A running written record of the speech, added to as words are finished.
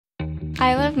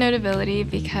I love Notability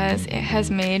because it has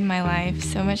made my life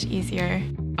so much easier.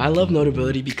 I love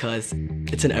Notability because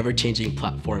it's an ever-changing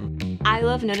platform. I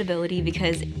love Notability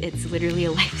because it's literally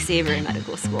a lifesaver in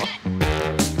medical school.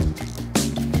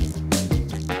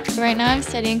 Right now I'm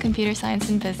studying computer science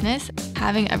and business.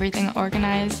 Having everything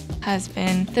organized has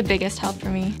been the biggest help for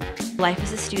me. Life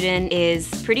as a student is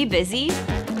pretty busy.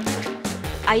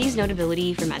 I use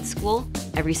Notability for med school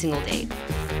every single day.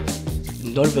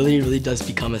 Notability really does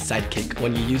become a sidekick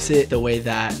when you use it the way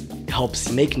that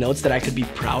helps make notes that I could be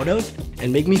proud of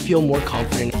and make me feel more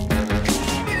confident